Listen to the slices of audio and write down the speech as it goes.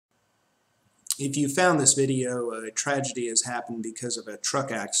If you found this video, a tragedy has happened because of a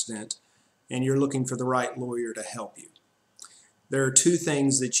truck accident and you're looking for the right lawyer to help you. There are two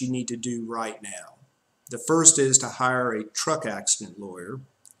things that you need to do right now. The first is to hire a truck accident lawyer,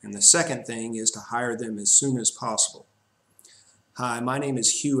 and the second thing is to hire them as soon as possible. Hi, my name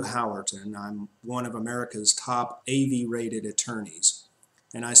is Hugh Howerton. I'm one of America's top AV-rated attorneys,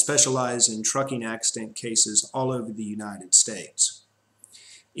 and I specialize in trucking accident cases all over the United States.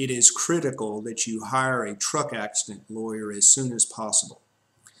 It is critical that you hire a truck accident lawyer as soon as possible.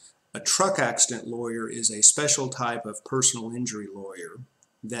 A truck accident lawyer is a special type of personal injury lawyer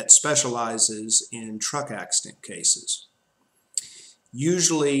that specializes in truck accident cases.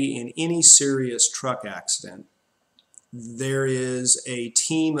 Usually in any serious truck accident, there is a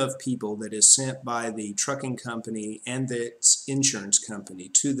team of people that is sent by the trucking company and its insurance company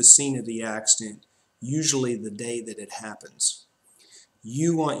to the scene of the accident, usually the day that it happens.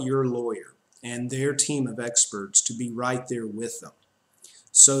 You want your lawyer and their team of experts to be right there with them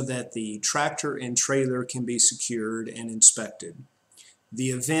so that the tractor and trailer can be secured and inspected,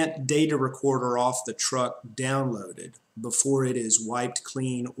 the event data recorder off the truck downloaded before it is wiped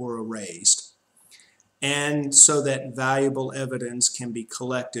clean or erased, and so that valuable evidence can be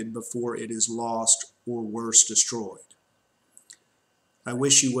collected before it is lost or worse, destroyed. I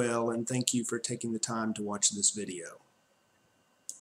wish you well and thank you for taking the time to watch this video.